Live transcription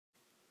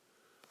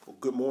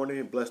Good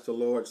morning. Bless the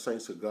Lord,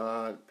 saints of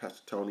God.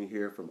 Pastor Tony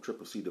here from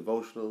CCC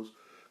Devotionals,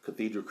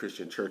 Cathedral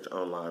Christian Church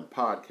online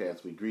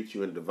podcast. We greet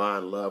you in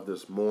divine love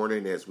this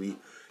morning as we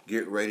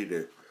get ready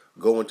to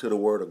go into the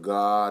Word of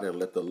God and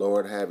let the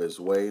Lord have His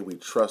way. We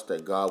trust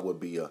that God will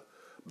be a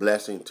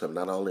blessing to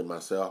not only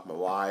myself, my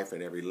wife,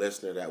 and every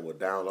listener that will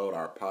download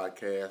our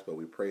podcast, but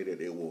we pray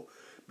that it will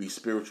be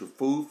spiritual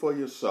food for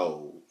your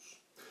souls.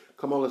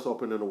 Come on, let's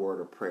open in a word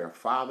of prayer.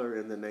 Father,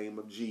 in the name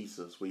of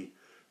Jesus, we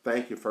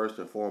thank you first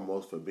and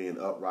foremost for being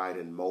upright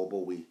and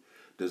mobile. We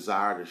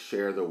desire to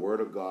share the word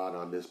of God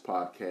on this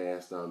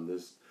podcast, on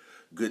this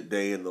good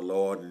day in the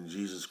Lord, in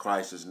Jesus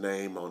Christ's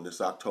name, on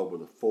this October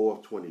the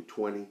 4th,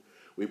 2020.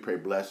 We pray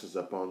blessings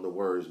upon the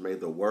words. May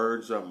the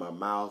words of my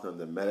mouth and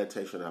the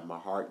meditation of my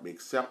heart be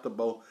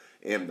acceptable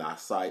in thy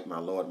sight, my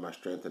Lord, my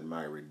strength, and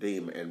my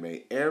Redeemer. And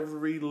may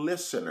every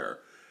listener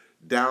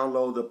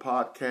download the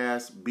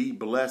podcast, be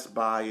blessed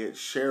by it,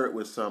 share it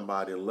with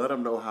somebody, let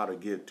them know how to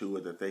get to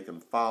it, that they can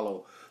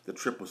follow the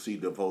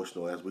CCC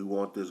Devotional, as we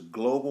want this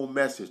global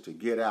message to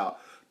get out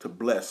to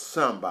bless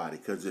somebody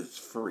because it's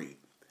free.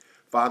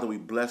 Father, we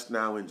bless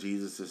now in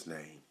Jesus'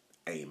 name.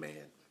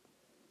 Amen.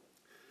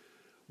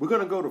 We're going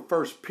to go to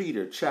 1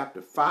 Peter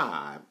chapter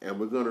 5, and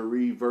we're going to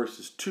read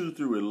verses 2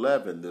 through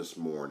 11 this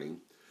morning.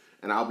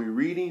 And I'll be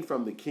reading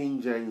from the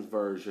King James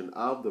Version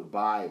of the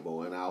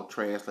Bible, and I'll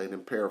translate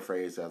and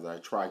paraphrase as I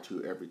try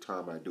to every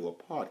time I do a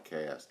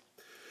podcast.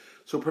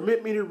 So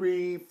permit me to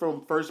read from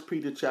 1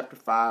 Peter chapter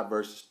 5,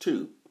 verses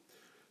 2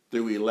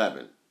 through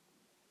 11.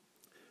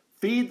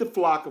 Feed the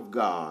flock of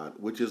God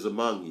which is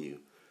among you,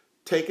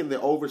 taking the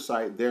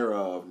oversight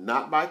thereof,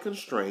 not by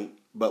constraint,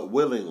 but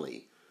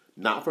willingly,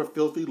 not for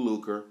filthy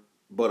lucre,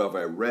 but of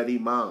a ready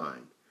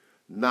mind,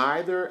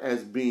 neither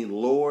as being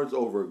lords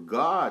over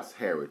God's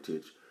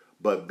heritage,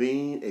 but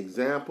being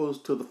examples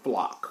to the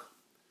flock.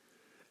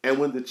 And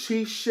when the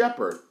chief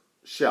shepherd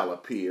shall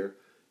appear,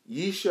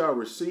 ye shall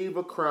receive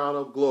a crown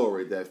of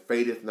glory that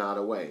fadeth not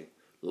away.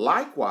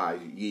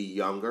 Likewise, ye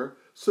younger,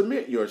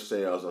 submit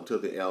yourselves unto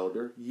the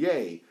elder.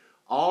 Yea,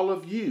 all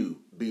of you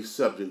be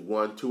subject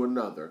one to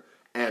another,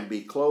 and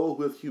be clothed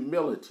with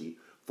humility.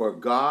 For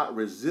God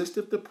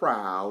resisteth the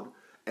proud,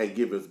 and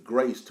giveth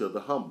grace to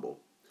the humble.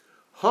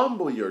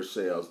 Humble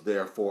yourselves,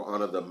 therefore,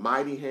 under the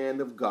mighty hand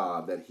of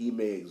God, that he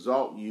may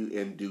exalt you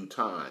in due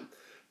time,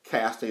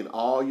 casting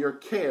all your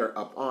care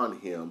upon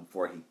him,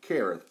 for he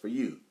careth for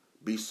you.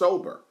 Be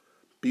sober,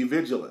 be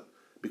vigilant,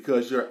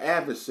 because your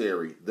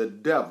adversary, the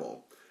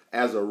devil,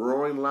 as a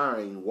roaring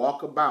lion,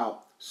 walk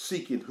about,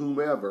 seeking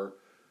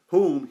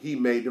whom he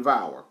may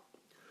devour.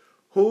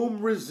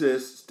 Whom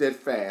resist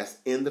steadfast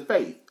in the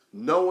faith,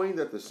 knowing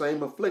that the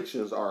same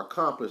afflictions are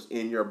accomplished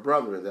in your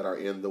brethren that are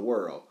in the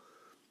world.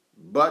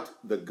 But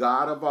the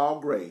God of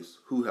all grace,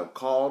 who have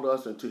called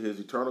us into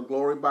his eternal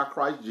glory by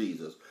Christ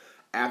Jesus,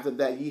 after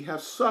that ye have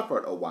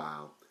suffered a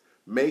while,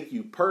 make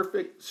you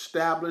perfect,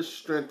 establish,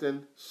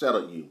 strengthen,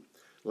 settle you.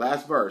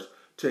 Last verse.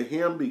 To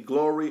him be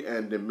glory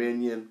and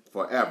dominion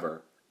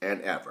forever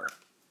and ever.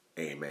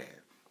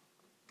 Amen.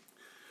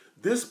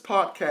 This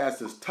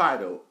podcast is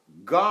titled,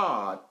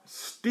 God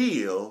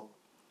Still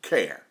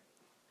Care.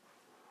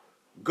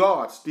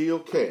 God Still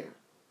Care.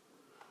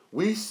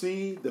 We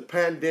see the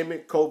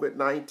pandemic,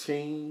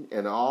 COVID-19,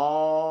 and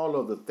all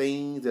of the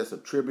things that's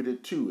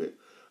attributed to it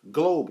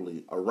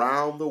globally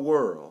around the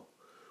world.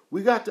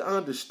 We got to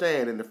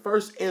understand, in the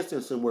first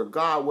instance in where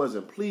God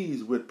wasn't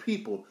pleased with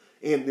people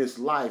in this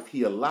life,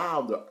 he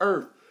allowed the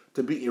earth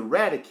to be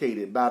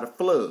eradicated by the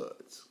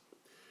floods.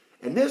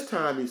 And this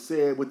time he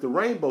said, with the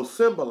rainbow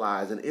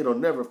symbolizing it'll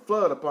never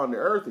flood upon the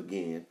earth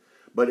again,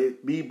 but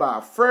it be by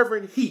a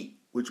fervent heat,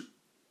 which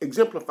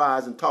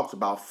exemplifies and talks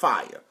about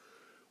fire.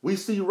 We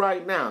see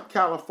right now,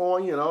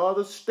 California and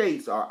other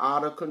states are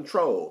out of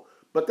control.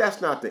 But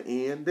that's not the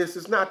end. This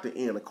is not the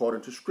end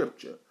according to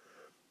Scripture.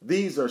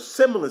 These are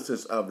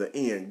semblances of the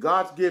end.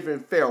 God's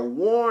giving fair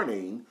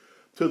warning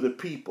to the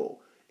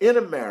people in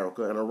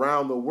America and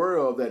around the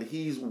world that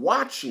he's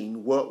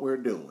watching what we're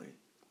doing.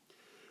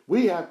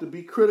 We have to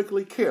be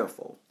critically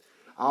careful.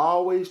 I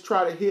always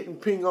try to hit and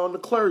ping on the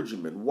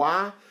clergyman.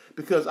 Why?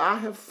 Because I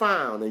have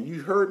found, and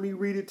you heard me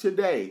read it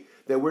today,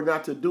 that we're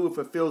not to do it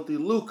for filthy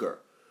lucre,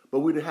 but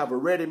we to have a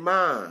ready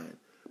mind.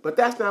 But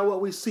that's not what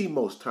we see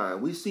most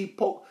time. We see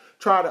folk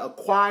try to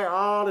acquire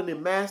all and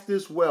amass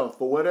this wealth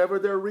for whatever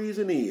their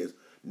reason is.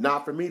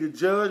 Not for me to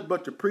judge,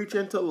 but to preach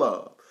and to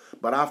love.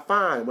 But I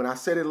find, when I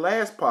said it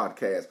last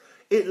podcast,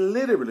 it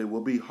literally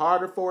will be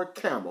harder for a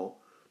camel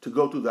to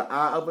go through the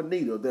eye of a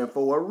needle than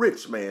for a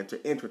rich man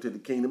to enter into the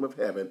kingdom of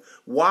heaven.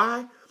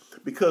 Why?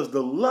 Because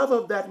the love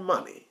of that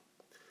money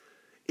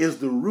is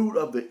the root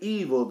of the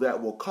evil that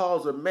will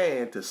cause a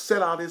man to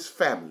set out his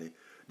family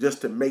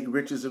just to make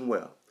riches and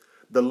wealth.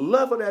 The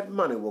love of that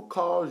money will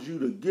cause you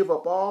to give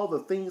up all the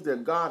things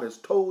that God has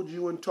told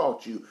you and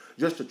taught you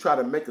just to try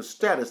to make a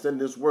status in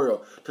this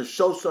world, to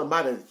show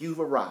somebody that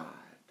you've arrived.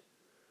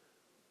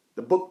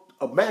 The book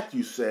of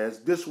Matthew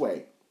says this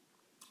way,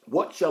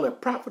 what shall it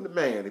profit a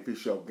man if he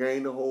shall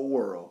gain the whole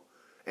world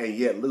and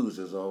yet lose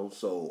his own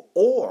soul?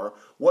 Or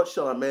what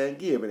shall a man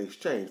give in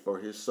exchange for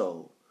his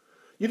soul?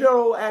 You know the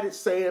old adage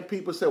saying,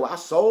 people say, well, I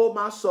sold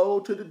my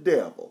soul to the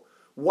devil.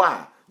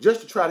 Why?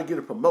 Just to try to get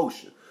a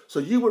promotion. So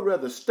you would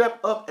rather step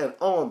up and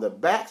on the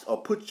backs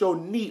or put your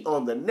knee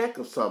on the neck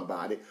of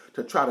somebody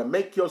to try to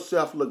make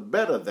yourself look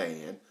better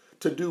than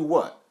to do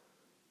what?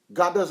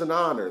 God doesn't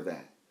honor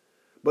that.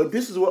 But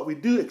this is what we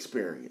do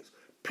experience.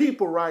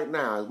 People right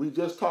now, as we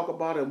just talked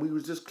about it, and we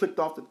was just clicked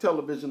off the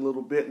television a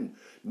little bit, and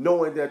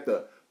knowing that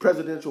the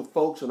presidential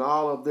folks and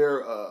all of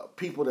their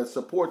people that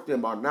support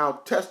them are now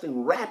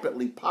testing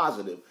rapidly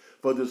positive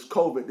for this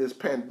COVID, this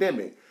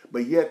pandemic,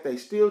 but yet they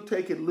still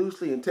take it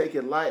loosely and take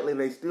it lightly, and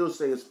they still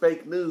say it's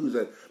fake news,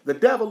 and the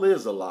devil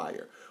is a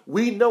liar.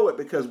 We know it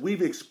because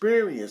we've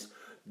experienced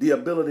the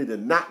ability to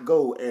not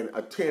go and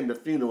attend the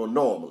funeral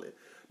normally,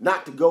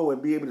 not to go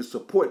and be able to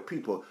support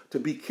people, to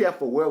be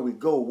careful where we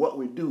go, what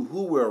we do,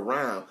 who we're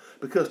around,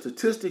 because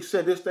statistics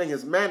say this thing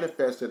is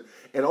manifested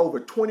in over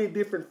 20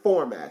 different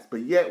formats,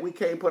 but yet we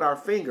can't put our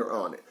finger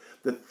on it.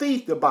 The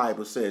thief, the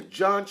Bible says,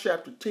 John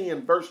chapter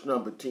 10, verse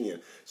number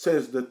 10,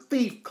 says the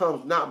thief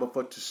comes not but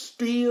for to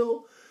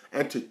steal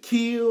and to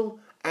kill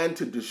and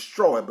to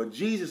destroy. But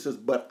Jesus says,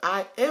 but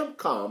I am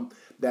come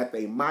that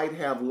they might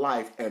have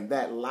life, and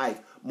that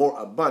life more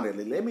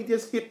abundantly. Let me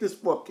just hit this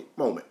for a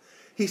moment.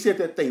 He said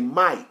that they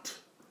might.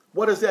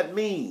 What does that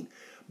mean?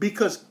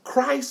 Because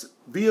Christ,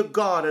 via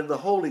God and the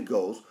Holy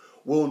Ghost,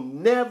 will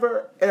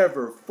never,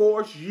 ever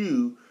force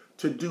you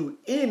to do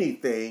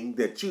anything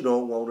that you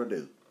don't want to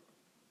do.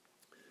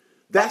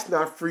 That's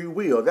not free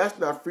will. That's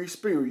not free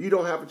spirit. You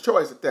don't have a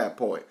choice at that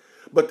point.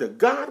 But the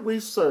God we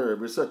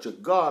serve is such a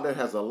God that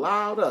has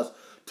allowed us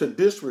to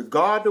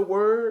disregard the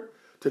word,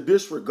 to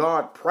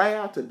disregard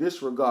prayer, to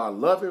disregard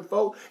loving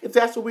folk, if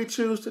that's what we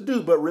choose to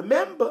do. But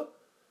remember,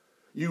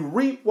 you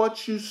reap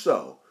what you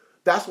sow.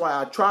 That's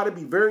why I try to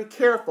be very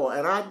careful,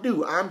 and I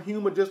do. I'm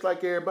human just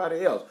like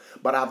everybody else.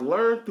 But I've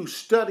learned through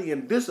study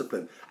and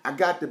discipline, I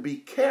got to be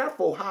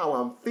careful how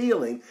I'm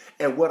feeling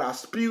and what I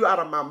spew out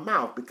of my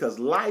mouth, because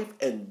life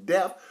and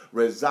death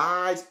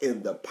resides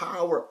in the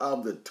power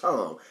of the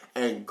tongue.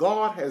 And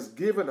God has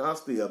given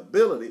us the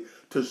ability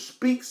to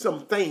speak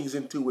some things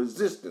into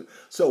existence.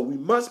 So we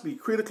must be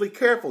critically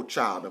careful,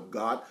 child of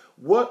God,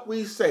 what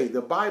we say. The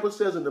Bible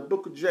says in the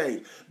book of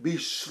James, be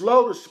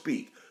slow to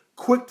speak,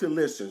 quick to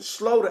listen,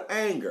 slow to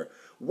anger.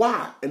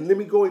 Why? And let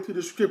me go into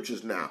the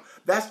scriptures now.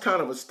 That's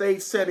kind of a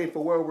stage setting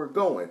for where we're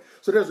going.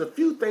 So there's a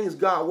few things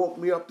God woke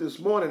me up this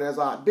morning as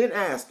I've been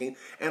asking,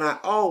 and I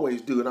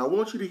always do. And I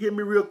want you to hear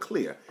me real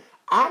clear.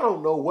 I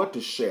don't know what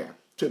to share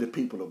to the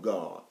people of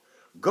God.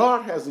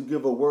 God has to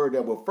give a word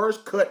that will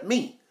first cut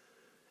me,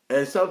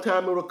 and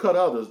sometimes it will cut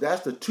others.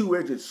 That's the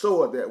two-edged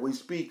sword that we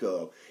speak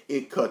of.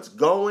 It cuts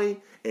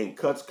going and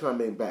cuts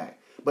coming back.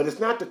 But it's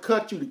not to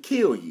cut you to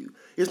kill you.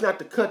 It's not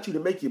to cut you to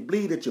make you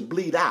bleed that you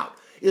bleed out.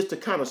 It's the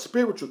kind of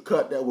spiritual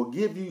cut that will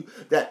give you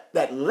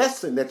that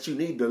lesson that you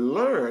need to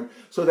learn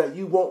so that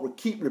you won't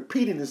keep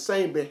repeating the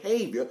same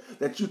behavior,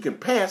 that you can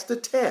pass the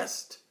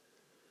test.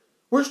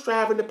 We're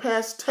striving to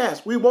pass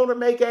tests. We want to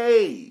make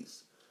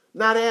A's,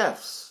 not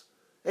F's.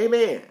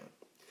 Amen.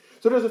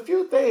 So there's a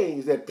few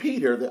things that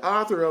Peter, the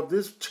author of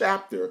this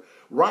chapter,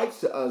 writes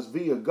to us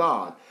via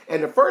God.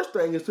 And the first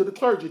thing is to the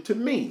clergy, to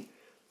me,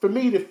 for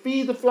me to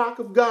feed the flock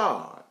of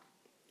God.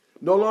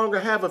 No longer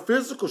have a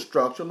physical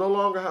structure, no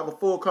longer have a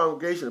full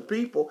congregation of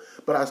people,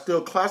 but I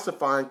still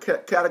classify and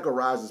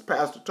categorize as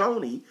Pastor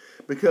Tony,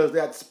 because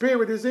that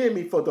spirit is in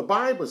me. For the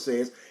Bible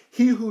says,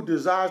 he who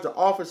desires the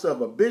office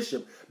of a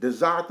bishop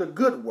desires the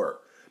good work.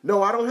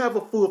 No, I don't have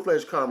a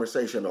full-fledged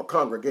conversation or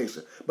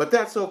congregation, but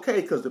that's okay,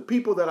 because the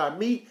people that I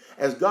meet,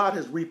 as God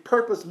has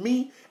repurposed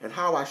me and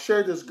how I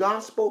share this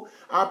gospel,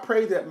 I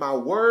pray that my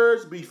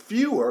words be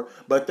fewer,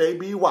 but they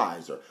be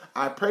wiser.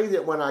 I pray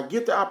that when I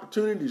get the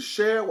opportunity to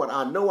share what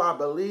I know I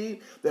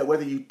believe, that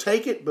whether you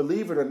take it,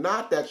 believe it or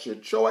not, that's your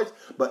choice.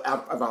 But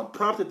if I'm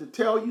prompted to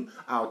tell you,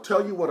 I'll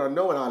tell you what I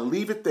know and I'll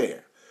leave it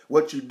there.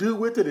 What you do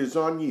with it is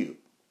on you.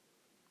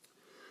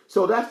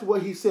 So that's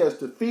what he says,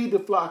 to feed the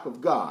flock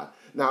of God.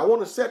 Now, I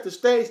want to set the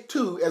stage,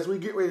 too, as we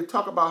get ready to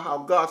talk about how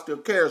God still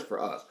cares for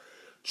us.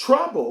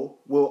 Trouble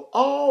will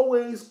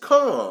always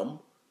come,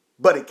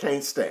 but it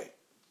can't stay.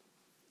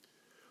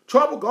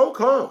 Trouble gonna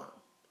come.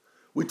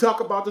 We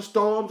talk about the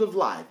storms of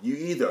life. You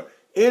either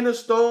in a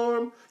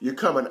storm, you're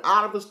coming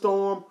out of a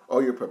storm,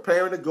 or you're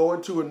preparing to go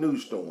into a new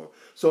storm.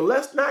 So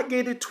let's not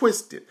get it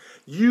twisted.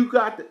 You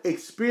got to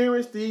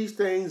experience these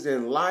things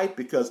in life,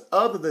 because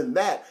other than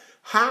that,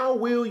 how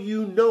will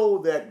you know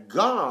that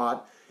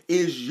God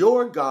is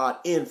your God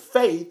in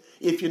faith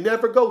if you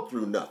never go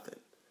through nothing?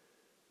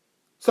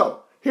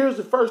 So here's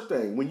the first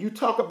thing. When you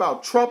talk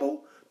about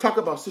trouble, talk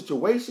about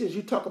situations,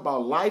 you talk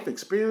about life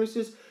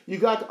experiences, you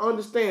got to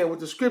understand what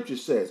the scripture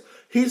says.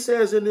 He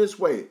says in this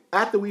way,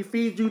 after we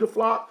feed you the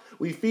flock,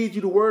 we feed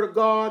you the word of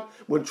God.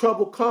 When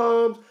trouble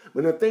comes,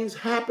 when the things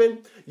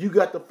happen, you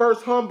got to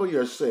first humble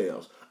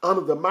yourselves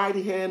under the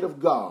mighty hand of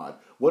God.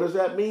 What does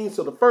that mean?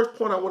 So the first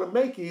point I want to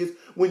make is,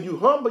 when you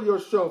humble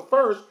yourself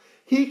first,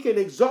 he can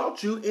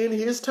exalt you in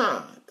his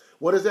time.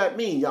 What does that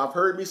mean? Y'all have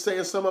heard me say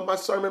in some of my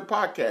sermon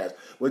podcasts,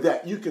 with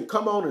that you can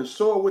come on and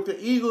soar with the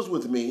eagles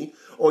with me,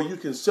 or you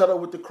can settle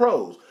with the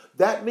crows.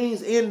 That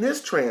means in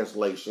this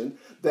translation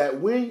that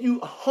when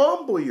you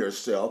humble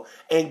yourself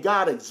and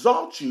God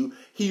exalts you,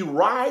 he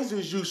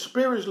rises you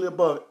spiritually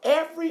above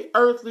every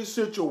earthly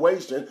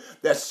situation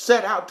that's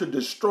set out to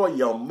destroy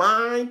your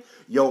mind,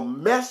 your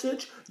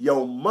message,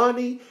 your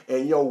money,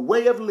 and your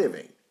way of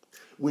living.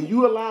 When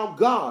you allow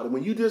God,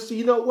 when you just say,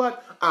 you know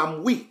what,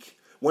 I'm weak.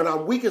 When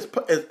I'm weak,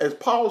 as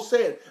Paul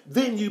said,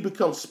 then you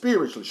become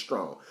spiritually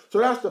strong. So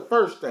that's the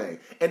first thing.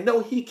 And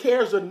no, he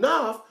cares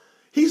enough.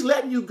 He's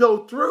letting you go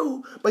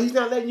through, but he's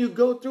not letting you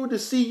go through to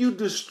see you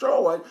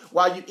destroyed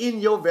while you're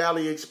in your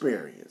valley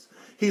experience.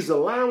 He's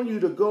allowing you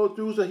to go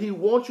through, so he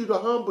wants you to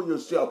humble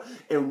yourself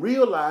and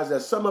realize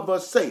that some of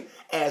us say,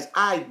 as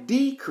I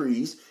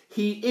decrease,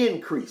 he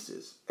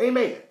increases.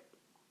 Amen.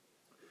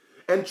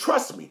 And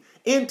trust me,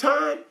 in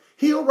time,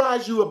 he'll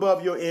rise you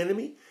above your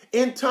enemy.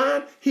 In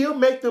time, he'll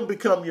make them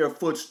become your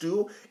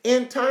footstool.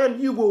 In time,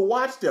 you will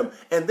watch them,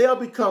 and they'll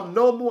become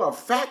no more a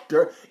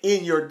factor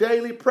in your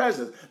daily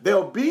presence.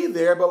 They'll be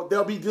there, but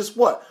they'll be just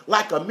what?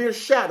 Like a mere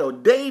shadow.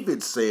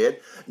 David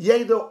said,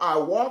 yea, though I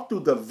walk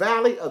through the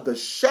valley of the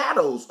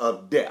shadows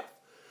of death.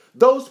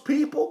 Those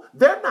people,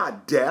 they're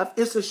not death.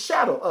 It's a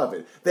shadow of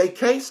it. They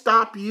can't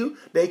stop you.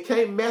 They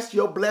can't mess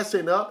your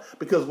blessing up,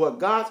 because what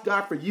God's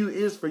got for you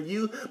is for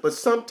you. But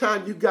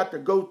sometimes you got to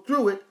go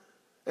through it,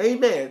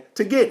 amen,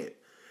 to get it.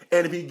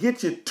 And if he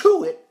gets you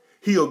to it,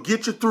 he'll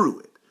get you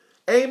through it.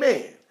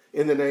 Amen.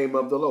 In the name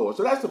of the Lord.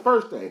 So that's the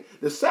first thing.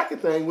 The second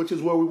thing, which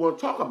is what we want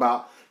to talk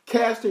about,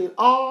 casting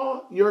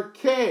all your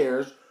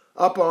cares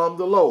upon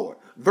the Lord.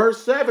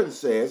 Verse 7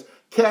 says,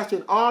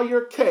 casting all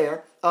your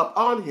care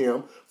upon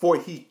him, for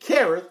he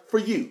careth for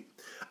you.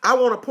 I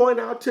want to point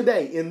out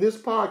today in this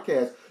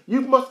podcast,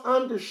 you must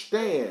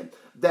understand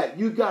that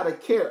you got to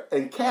care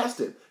and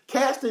cast it.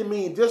 Casting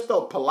means just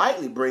don't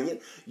politely bring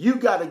it. You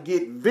got to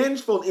get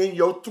vengeful in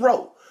your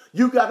throat.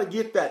 You got to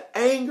get that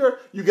anger.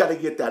 You got to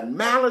get that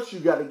malice.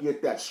 You got to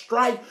get that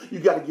strife. You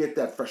got to get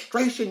that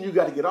frustration. You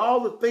got to get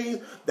all the things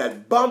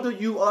that bundle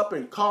you up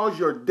and cause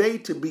your day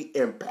to be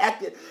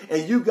impacted.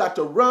 And you got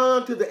to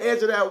run to the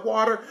edge of that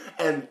water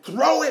and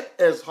throw it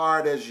as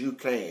hard as you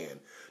can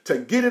to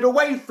get it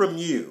away from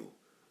you.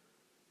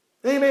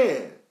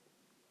 Amen.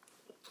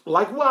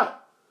 Like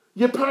what?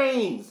 Your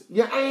pains,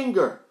 your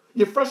anger,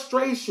 your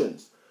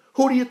frustrations.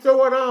 Who do you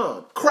throw it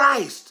on?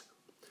 Christ.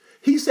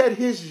 He said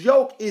his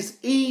yoke is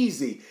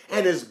easy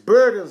and his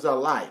burdens are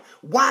light.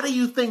 Why do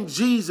you think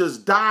Jesus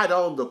died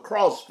on the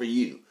cross for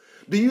you?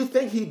 Do you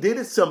think he did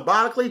it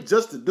symbolically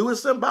just to do it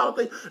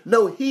symbolically?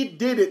 No, he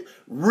did it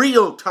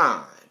real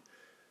time.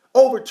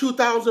 Over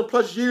 2,000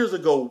 plus years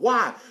ago.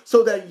 Why?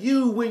 So that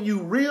you, when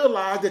you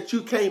realize that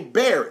you can't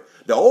bear it,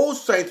 the old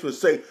saints would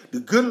say, the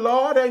good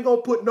Lord ain't going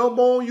to put no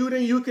more on you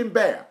than you can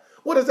bear.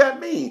 What does that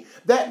mean?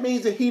 That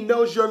means that he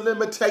knows your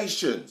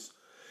limitations.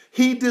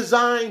 He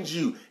designed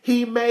you.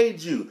 He made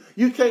you.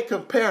 You can't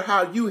compare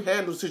how you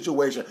handle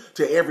situation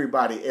to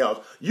everybody else.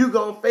 You're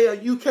going to fail.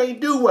 You can't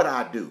do what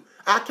I do.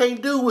 I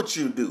can't do what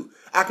you do.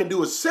 I can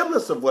do a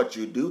semblance of what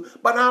you do,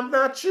 but I'm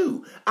not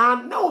you.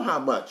 I know how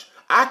much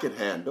I can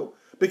handle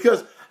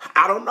because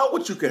I don't know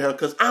what you can handle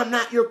because I'm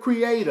not your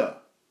creator.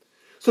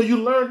 So you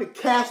learn to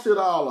cast it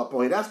all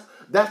upon you.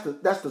 That's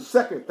the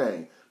second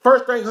thing.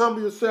 First thing,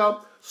 humble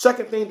yourself.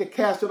 Second thing, to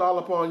cast it all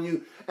upon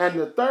you. And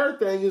the third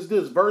thing is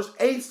this. Verse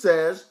 8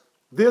 says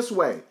this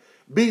way,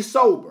 be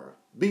sober,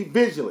 be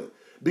vigilant,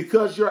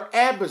 because your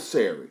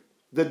adversary,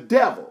 the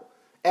devil,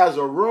 as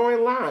a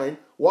roaring lion,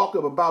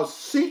 walketh about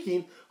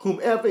seeking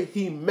whomever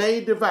he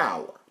may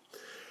devour.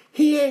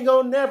 He ain't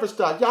gonna never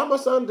stop. Y'all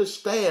must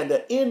understand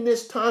that in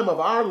this time of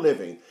our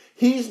living,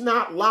 he's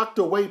not locked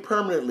away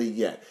permanently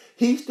yet.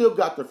 He's still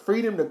got the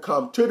freedom to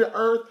come to the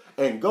earth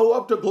and go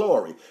up to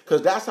glory,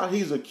 because that's how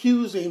he's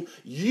accusing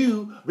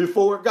you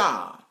before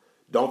God.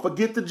 Don't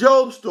forget the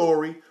Job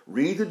story.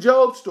 Read the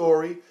Job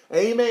story.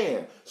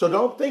 Amen. So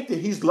don't think that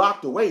he's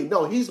locked away.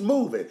 No, he's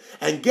moving.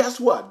 And guess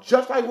what?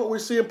 Just like what we're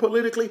seeing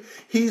politically,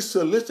 he's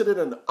solicited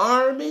an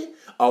army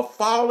of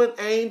fallen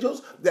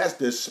angels that's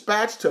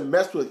dispatched to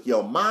mess with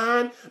your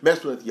mind,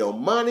 mess with your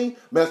money,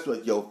 mess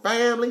with your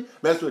family,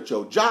 mess with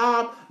your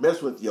job,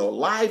 mess with your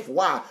life.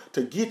 Why?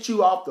 To get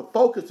you off the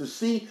focus, to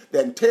see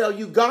that and tell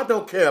you God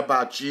don't care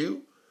about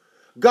you.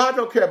 God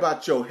don't care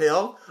about your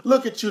health.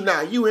 Look at you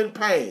now. You in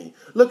pain.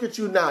 Look at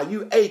you now.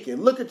 You aching.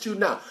 Look at you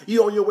now.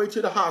 You on your way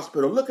to the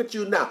hospital. Look at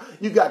you now.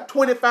 You got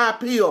 25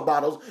 pill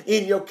bottles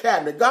in your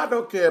cabinet. God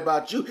don't care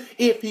about you.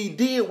 If he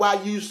did,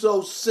 why you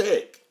so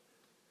sick?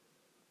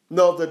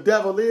 No, the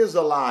devil is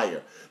a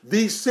liar.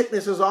 These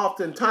sicknesses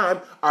oftentimes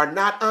are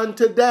not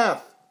unto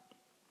death.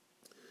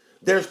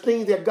 There's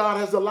things that God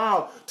has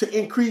allowed to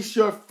increase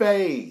your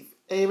faith.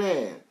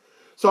 Amen.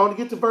 So I want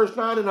to get to verse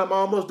 9, and I'm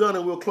almost done,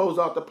 and we'll close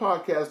out the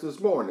podcast this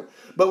morning.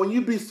 But when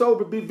you be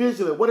sober, be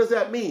vigilant. What does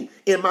that mean?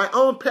 In my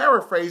own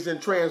paraphrase and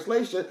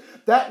translation,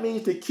 that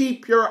means to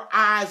keep your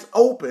eyes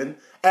open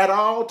at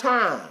all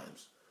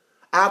times.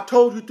 I've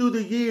told you through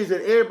the years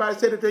that everybody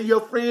said that they're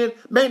your friend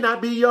may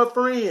not be your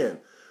friend.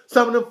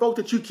 Some of them folks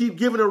that you keep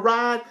giving a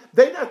ride,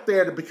 they're not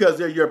there because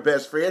they're your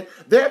best friend.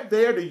 They're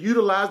there to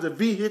utilize the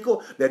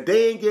vehicle that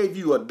they ain't gave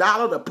you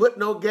 $1 to put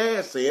no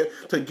gas in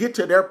to get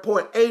to their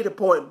point A to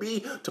point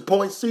B to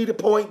point C to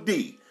point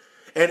D.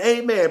 And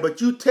amen, but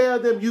you tell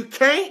them you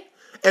can't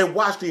and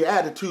watch the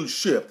attitude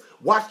shift.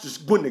 Watch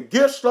this, when the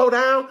gifts slow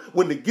down,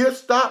 when the gifts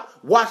stop,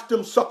 watch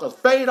them suckers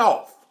fade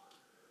off.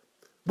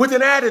 With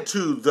an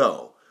attitude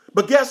though.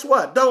 But guess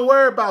what? Don't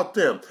worry about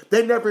them.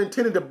 They never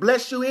intended to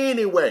bless you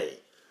anyway.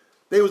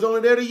 They was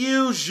only there to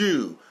use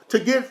you, to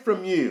get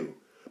from you.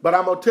 But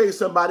I'm going to tell you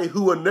somebody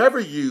who will never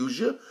use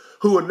you,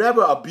 who will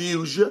never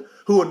abuse you,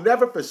 who will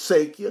never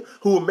forsake you,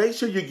 who will make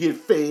sure you get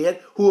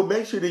fed, who will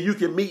make sure that you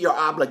can meet your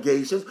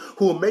obligations,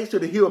 who will make sure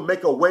that he will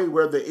make a way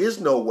where there is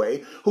no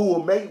way, who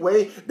will make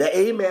way that,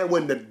 amen,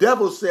 when the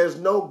devil says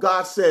no,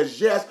 God says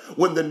yes.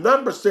 When the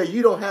numbers say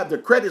you don't have the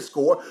credit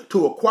score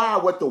to acquire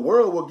what the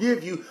world will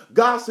give you,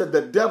 God said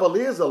the devil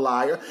is a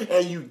liar,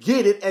 and you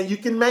get it and you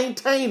can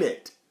maintain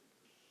it.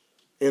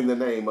 In the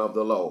name of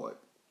the Lord.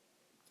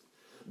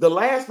 The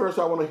last verse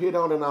I want to hit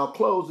on and I'll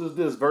close is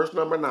this, verse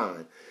number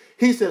 9.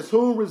 He says,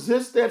 whom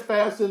resist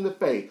steadfast in the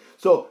faith.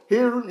 So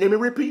here, let me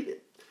repeat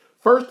it.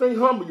 First thing,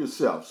 humble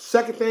yourself.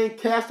 Second thing,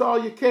 cast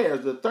all your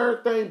cares. The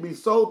third thing, be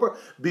sober,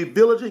 be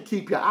vigilant,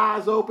 keep your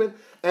eyes open.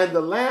 And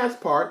the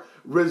last part,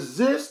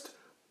 resist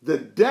the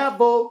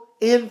devil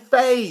in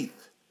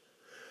faith.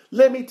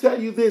 Let me tell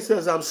you this,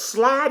 as I'm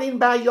sliding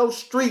by your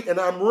street and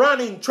I'm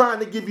running trying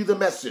to give you the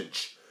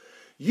message.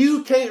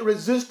 You can't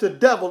resist the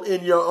devil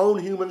in your own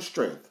human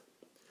strength.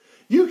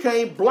 You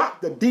can't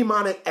block the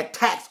demonic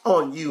attacks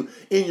on you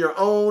in your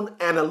own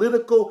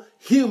analytical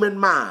human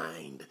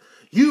mind.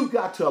 You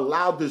got to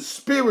allow the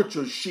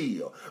spiritual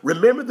shield.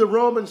 Remember the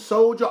Roman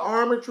soldier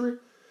armorry?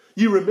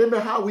 You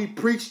remember how we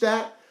preached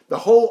that? The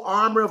whole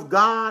armor of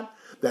God,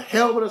 the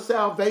helmet of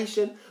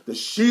salvation, the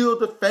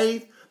shield of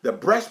faith, the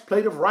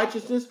breastplate of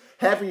righteousness,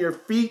 having your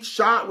feet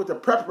shod with the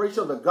preparation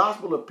of the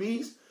gospel of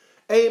peace.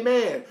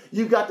 Amen.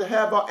 You got to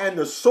have, and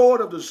the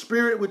sword of the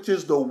Spirit, which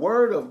is the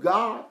word of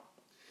God.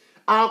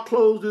 I'll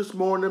close this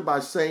morning by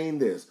saying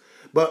this.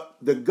 But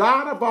the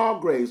God of all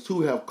grace,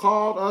 who have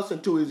called us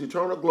into his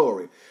eternal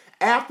glory,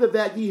 after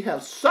that ye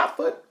have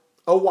suffered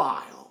a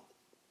while,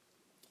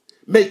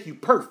 make you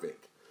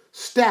perfect,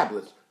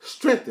 establish,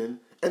 strengthen,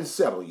 and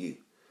settle you.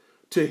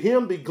 To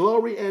him be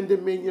glory and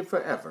dominion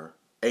forever.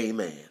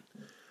 Amen.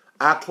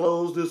 I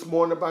close this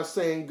morning by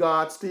saying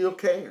God still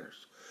cares.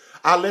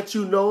 I let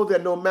you know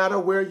that no matter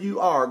where you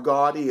are,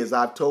 God is.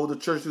 I've told the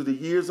church through the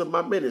years of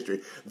my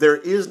ministry, there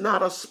is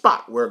not a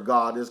spot where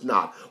God is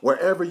not.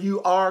 Wherever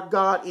you are,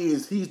 God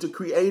is. He's the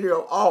creator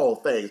of all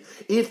things.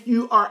 If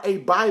you are a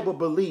Bible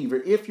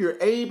believer, if you're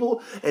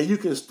able and you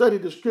can study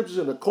the scriptures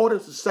in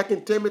accordance to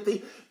 2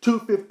 Timothy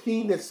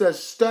 2:15 that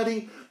says,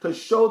 study to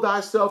show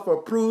thyself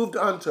approved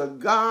unto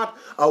God,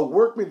 a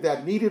workman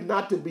that needed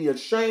not to be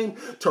ashamed,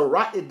 to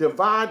rightly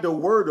divide the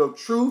word of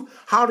truth.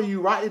 How do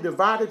you rightly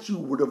divide it?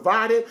 You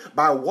divide it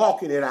by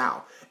walking it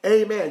out.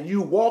 Amen.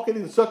 You walk it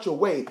in such a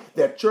way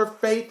that your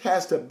faith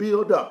has to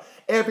build up.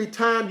 Every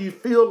time you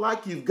feel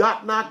like you've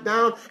got knocked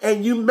down,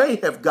 and you may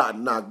have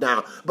gotten knocked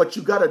down, but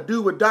you got to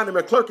do what Donnie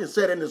McClurkin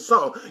said in the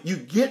song. You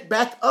get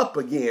back up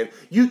again.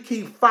 You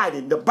keep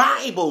fighting. The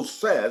Bible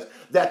says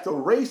that the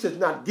race is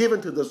not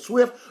given to the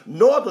swift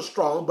nor the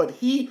strong, but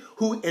he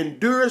who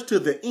endures to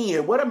the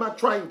end. What am I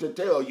trying to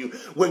tell you?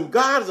 When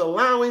God's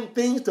allowing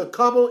things to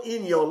come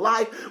in your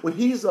life, when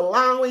he's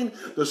allowing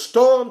the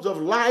storms of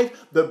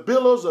life, the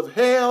billows of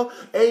hell,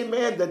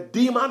 amen, the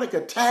demonic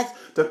attacks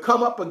to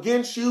come up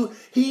against you,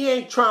 he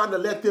ain't trying to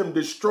let them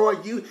destroy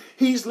you.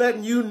 He's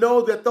letting you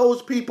know that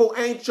those people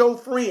ain't your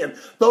friend.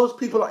 Those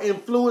people are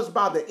influenced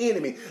by the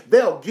enemy.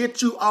 They'll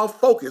get you off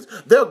focus.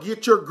 They'll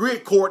get your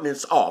grid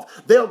coordinates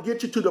off. They'll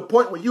get you to the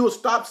point where you'll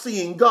stop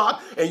seeing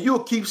God and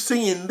you'll keep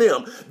seeing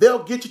them.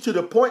 They'll get you to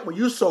the point where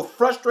you're so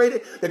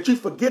frustrated that you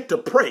forget to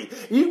pray.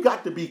 You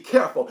got to be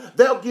careful.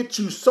 They'll get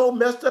you so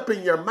messed up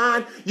in your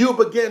mind, you'll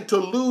begin to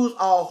lose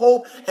all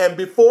hope. And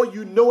before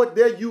you know it,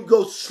 there you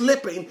go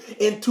slipping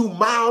into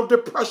mild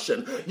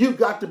depression. You've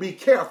got to be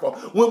careful.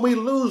 When we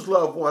lose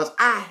loved ones,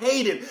 I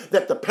hated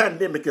that the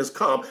pandemic has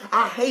come.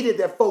 I hated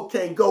that folk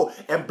can't go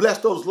and bless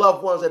those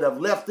loved ones that have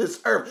left this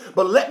earth.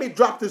 But let me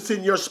drop this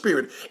in your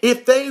spirit.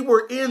 If they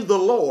were in the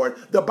Lord,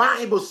 the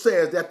Bible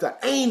says that the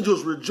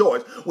angels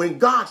rejoice when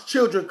God's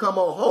children come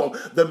on home.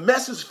 The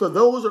message for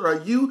those that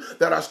are you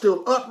that are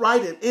still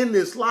upright and in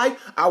this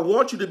life, I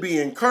want you to be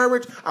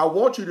encouraged. I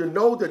want you to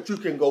know that you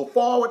can go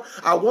forward.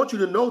 I want you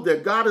to know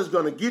that God is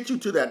going to get you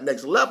to that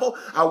next level.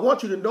 I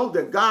want you to know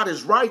that God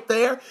is right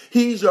there.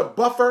 He's your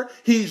buffer.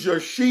 He's your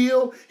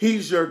shield.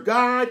 He's your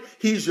guide.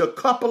 He's your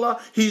coupler.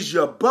 He's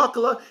your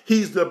buckler.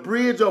 He's the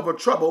bridge over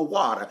troubled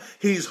water.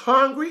 He's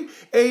hungry.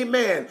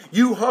 Amen.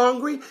 You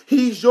hungry?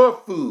 He's your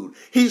food.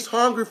 He's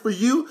hungry for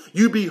you.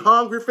 You be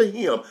hungry for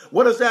him.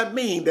 What does that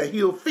mean? That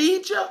he'll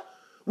feed you?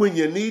 when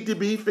you need to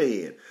be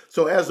fed.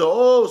 So as the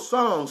old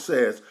song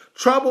says,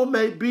 trouble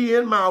may be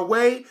in my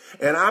way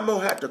and I'm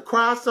going to have to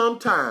cry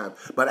sometime.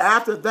 But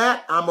after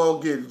that, I'm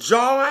going to get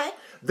joy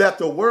that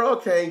the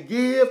world can't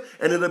give,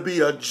 and it'll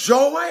be a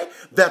joy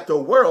that the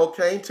world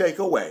can't take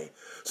away.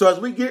 So as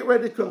we get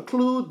ready to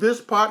conclude this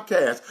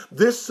podcast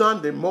this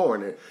Sunday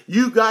morning,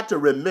 you got to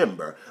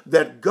remember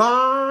that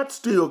God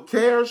still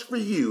cares for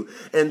you.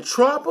 And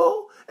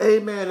trouble,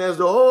 amen, as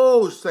the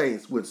old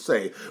saints would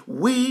say,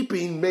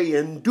 weeping may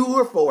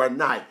endure for a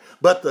night,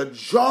 but the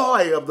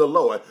joy of the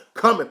Lord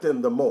cometh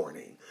in the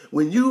morning.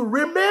 When you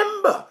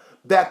remember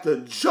that the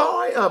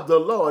joy of the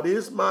Lord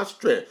is my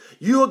strength,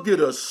 you'll get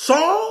a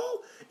song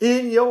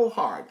in your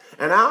heart.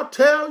 And I'll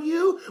tell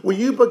you, when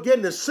you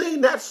begin to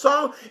sing that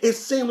song, it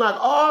seems like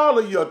all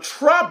of your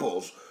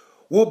troubles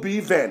will be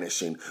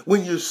vanishing.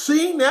 When you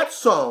sing that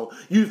song,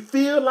 you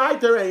feel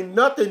like there ain't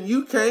nothing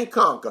you can't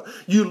conquer.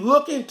 You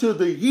look into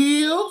the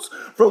hills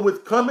from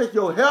which cometh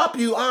your help.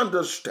 You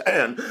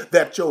understand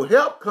that your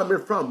help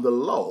coming from the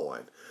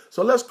Lord.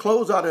 So let's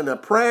close out in a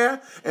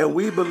prayer, and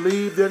we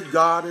believe that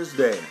God is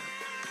there.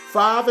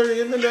 Father,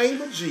 in the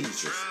name of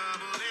Jesus,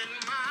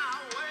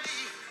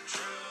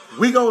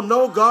 we gonna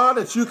know, God,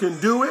 that you can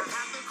do it.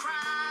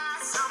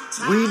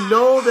 We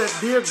know that,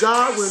 dear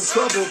God, when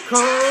trouble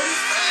comes,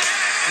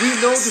 we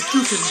know that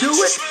you can do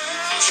it.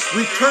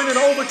 We turn it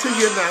over to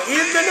you now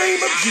in the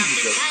name of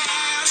Jesus.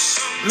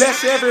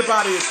 Bless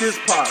everybody at this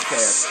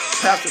podcast.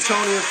 Pastor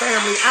Tony and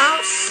family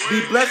out.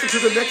 Be blessed to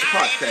the next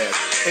podcast.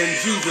 In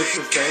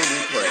Jesus' name we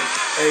pray.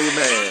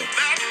 Amen.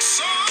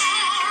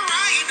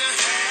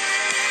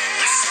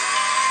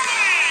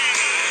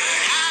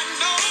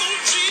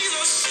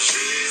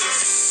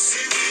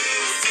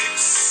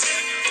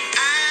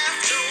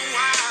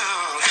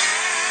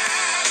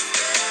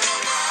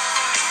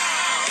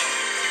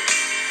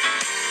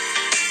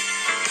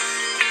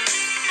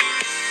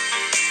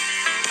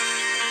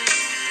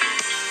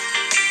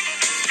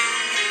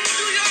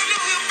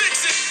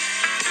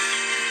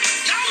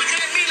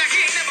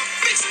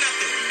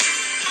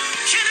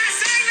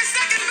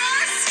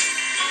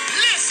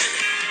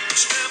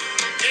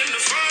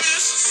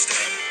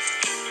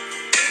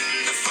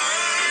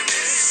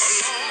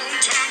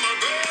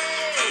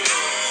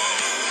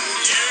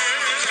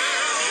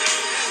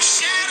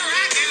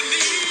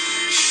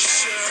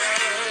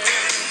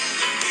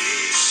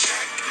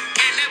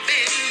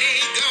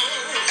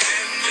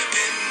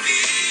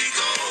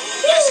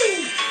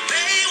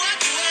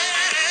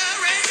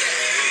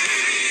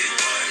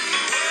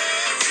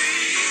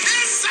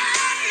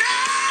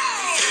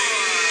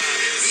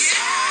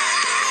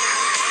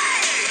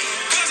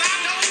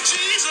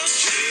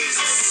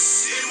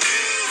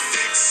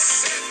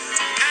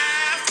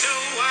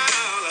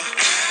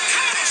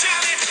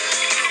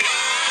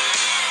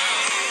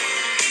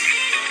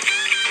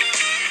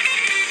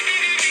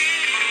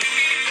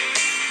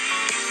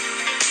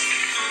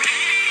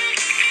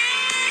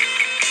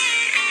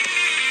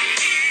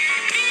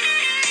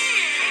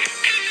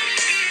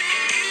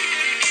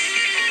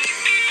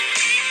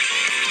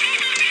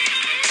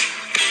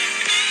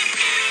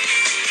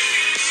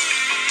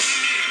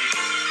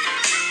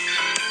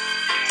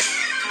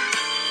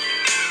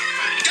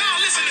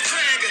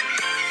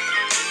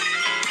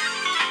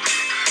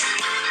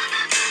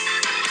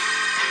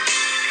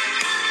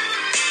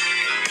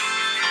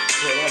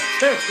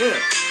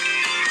 Yeah.